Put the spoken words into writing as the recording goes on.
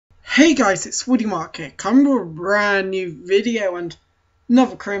Hey guys, it's Woody Mark here, coming with a brand new video and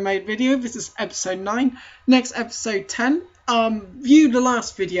another career mode video. This is episode 9, next episode 10. View the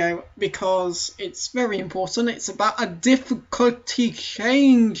last video because it's very important. It's about a difficulty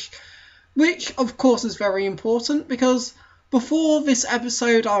change, which of course is very important because before this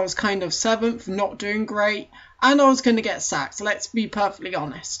episode I was kind of 7th, not doing great, and I was going to get sacked, let's be perfectly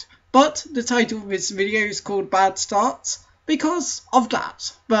honest. But the title of this video is called Bad Starts because of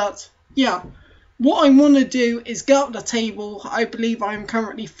that. But yeah, what I want to do is get up the table. I believe I'm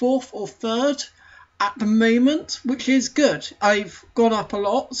currently 4th or 3rd at the moment, which is good. I've gone up a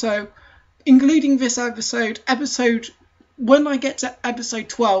lot, so including this episode, when I get to episode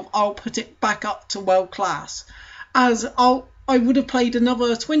 12, I'll put it back up to world class, as I would have played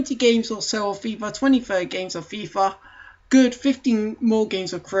another 20 games or so of FIFA, 23 games of FIFA, good 15 more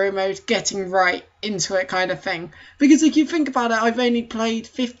games of career mode, getting right into it kind of thing. Because if you think about it, I've only played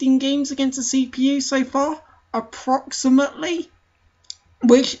 15 games against the CPU so far, approximately,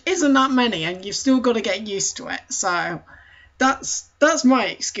 which isn't that many, and you've still got to get used to it. So that's my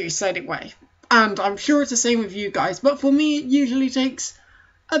excuse anyway, and I'm sure it's the same with you guys, but for me it usually takes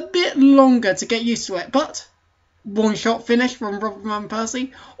a bit longer to get used to it. But one shot finish from Robin Van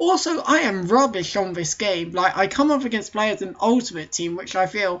Persie. Also, I am rubbish on this game. Like, I come up against players in Ultimate Team, which I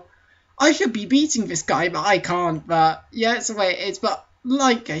feel I should be beating this guy, but I can't. But yeah, it's the way it is. But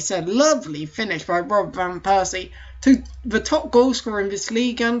like I said, lovely finish by Robin Van Persie to the top goal scorer in this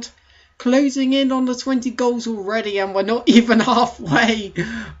league, and closing in on the 20 goals already, and we're not even halfway,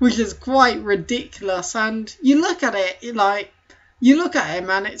 which is quite ridiculous. And you look at it, like, you look at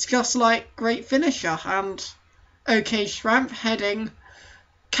him and it's just like great finisher and okay strength, heading,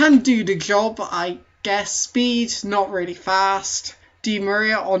 can do the job, I guess. Speed, not really fast. Di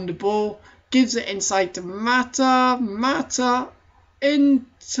Maria on the ball, gives it inside to Mata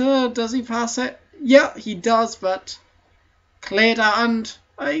into, does he pass it? Yeah, he does, but cleared out, and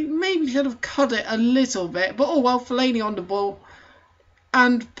I maybe should have cut it a little bit, but oh well. Fellaini on the ball,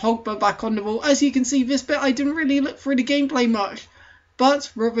 and Pogba back on the ball. As you can see, this bit I didn't really look through the gameplay much,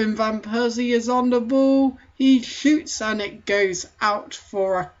 but Robin Van Persie is on the ball. He shoots and it goes out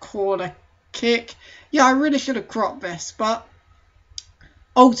for a corner kick. Yeah, I really should have cropped this, but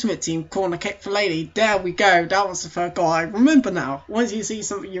Ultimate Team corner kick for Fellaini. There we go. That was the third goal. I remember now. Once you see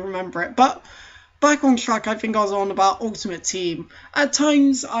something, you remember it. But back on track, I think I was on about Ultimate Team. At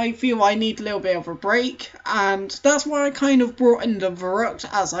times, I feel I need a little bit of a break, and that's why I kind of brought in the Verrucht,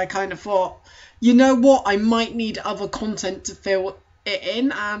 as I kind of thought, you know what, I might need other content to fill it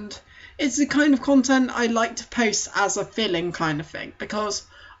in, and it's the kind of content I like to post as a fill-in kind of thing, because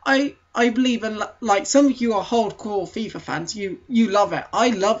I believe in, like, some of you are hardcore FIFA fans, you love it. I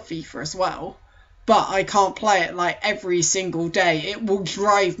love FIFA as well, but I can't play it like every single day. It will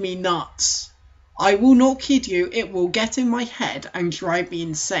drive me nuts. I will not kid you, it will get in my head and drive me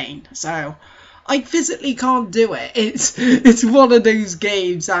insane. So I physically can't do it. It's one of those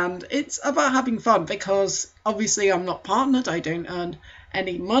games, and it's about having fun, because obviously I'm not partnered, I don't earn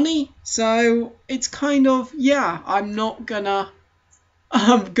any money, so it's kind of, yeah, I'm not gonna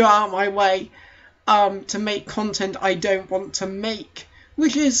go out my way to make content I don't want to make,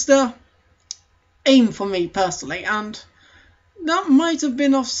 which is the aim for me personally. And that might have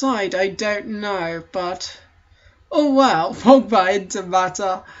been offside, I don't know, but oh well. Pogba into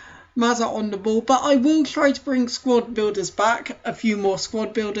Mata on the ball, but I will try to bring squad builders back, a few more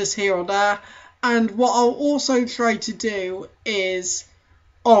squad builders here or there. And what I'll also try to do is,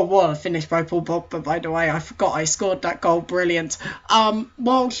 oh, what a finish by Paul Pogba, by the way. I forgot I scored that goal. Brilliant. What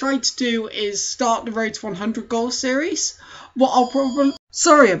I'll try to do is start the Road to 100 goal series. What I'll probably...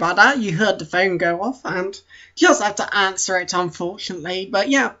 Sorry about that. You heard the phone go off and just have to answer it, unfortunately. But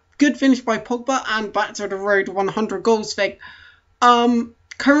yeah, good finish by Pogba, and back to the Road to 100 goals thing.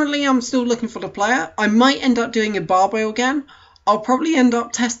 Currently, I'm still looking for the player. I might end up doing a Barbo again. I'll probably end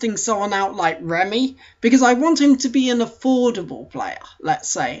up testing someone out like Remy, because I want him to be an affordable player, let's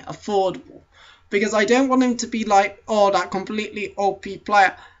say, affordable. Because I don't want him to be like, oh, that completely OP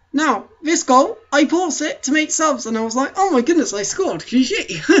player. Now, this goal, I paused it to make subs, and I was like, oh my goodness, I scored,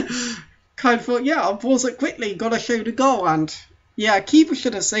 GG. Kind of thought, yeah, I'll pause it quickly, gotta show the goal, and yeah, keeper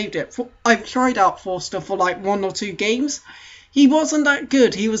should have saved it. I've tried out Forster for like 1 or 2 games. He wasn't that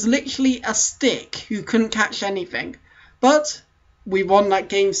good, he was literally a stick who couldn't catch anything. But we won that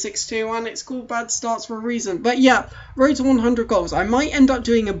game 6-2, and it's called Bad Starts for a reason. But yeah, Road to 100 goals. I might end up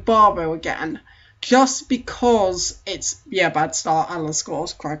doing a Barbo again, just because it's, yeah, bad start, Alan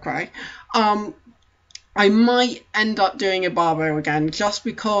scores, cry. I might end up doing a Barbo again, just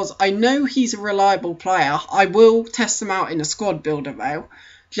because I know he's a reliable player. I will test him out in a squad builder though,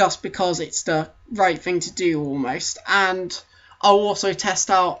 just because it's the right thing to do almost. And I'll also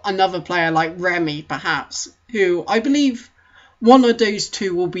test out another player like Remy, perhaps, who I believe one of those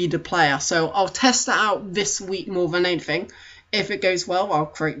two will be the player. So I'll test that out this week more than anything. If it goes well, I'll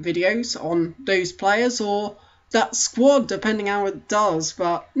create videos on those players or that squad, depending how it does.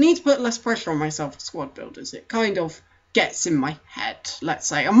 But need to put less pressure on myself for squad builders. It kind of gets in my head, let's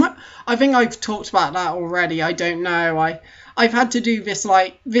say. I think I've talked about that already. I don't know. I've had to do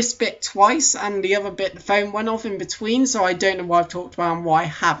this bit twice, and the other bit the phone went off in between, so I don't know why I've talked about and why I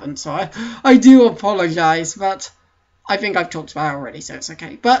haven't. So I do apologise, but I think I've talked about it already, so it's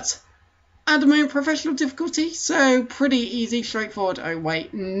okay. But at the moment, professional difficulty, so pretty easy, straightforward. Oh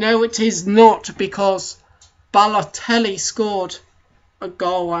wait, no it is not, because Balotelli scored a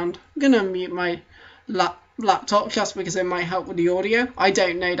goal, and I'm going to mute my laptop just because it might help with the audio. I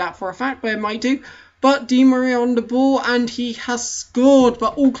don't know that for a fact, but it might do. But Di Maria on the ball, and he has scored.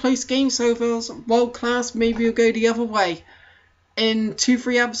 But all close games so far, world class. Maybe he'll go the other way. In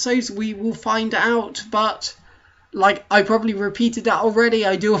 2-3 episodes, we will find out. But like I probably repeated that already.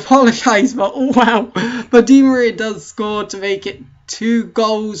 I do apologise, but oh wow. But Di Maria does score to make it 2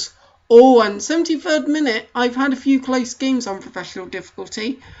 goals. Oh, and 73rd minute. I've had a few close games on professional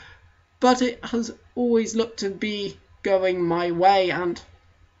difficulty, but it has always looked to be going my way. And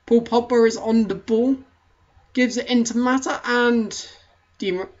Paul Pogba is on the ball, gives it into Mata, and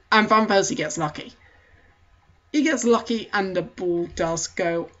Van Persie gets lucky. He gets lucky, and the ball does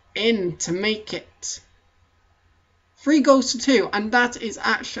go in to make it 3-2, and that is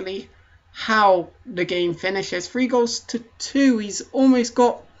actually how the game finishes. 3-2. He's almost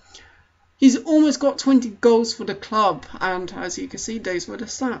got 20 goals for the club, and as you can see, those were the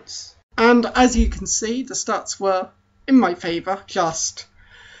stats. And as you can see, the stats were in my favour, just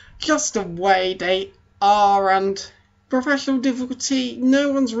the way they are. And professional difficulty,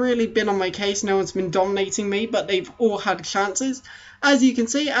 no one's really been on my case, no one's been dominating me, but they've all had chances, as you can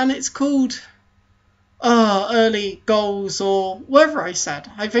see. And it's called early goals, or whatever I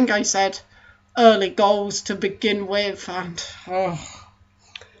said. I think I said early goals to begin with, and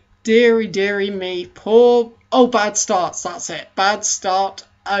dearie me, bad starts, that's it, bad start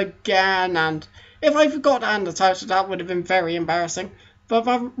again. And if I forgot to end the title, that would have been very embarrassing. But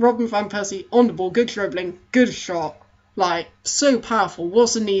Robin Van Persie on the ball, good dribbling, good shot, like so powerful,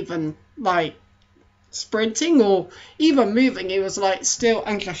 wasn't even like sprinting or even moving, he was like still,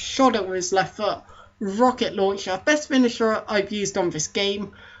 and just shot it with his left foot, rocket launcher, best finisher I've used on this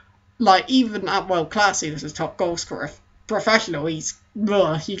game. Like even at world class, he was a top goal scorer. Professional, he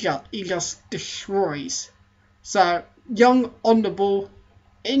just destroys. So Young on the ball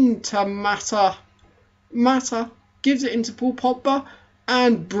into Mata gives it into Paul Pogba,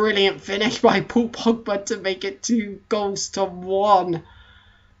 and brilliant finish by Paul Pogba to make it 2-1.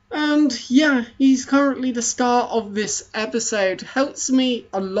 And yeah, he's currently the star of this episode. Helps me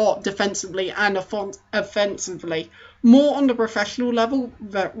a lot defensively and offensively. More on the professional level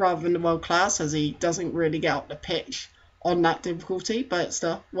rather than the world class, as he doesn't really get up the pitch on that difficulty, but it's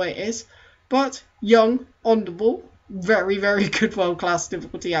the way it is. But Young on the ball, very good world class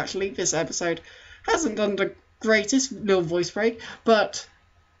difficulty actually. This episode hasn't done the greatest, little voice break, but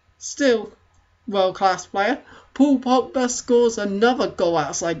still world class player. Paul Pogba scores another goal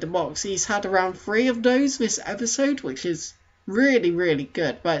outside the box. He's had around 3 of those this episode, which is really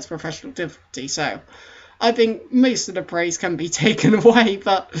good, but it's professional difficulty, so I think most of the praise can be taken away.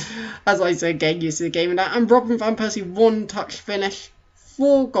 But as I said, getting used to the game and that. And Robin Van Persie, 1-touch finish,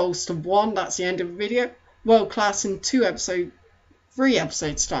 4-1. That's the end of the video. World class in 3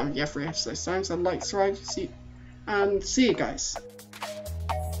 episodes time. Yeah, 3 episodes time. So like, subscribe, see you guys.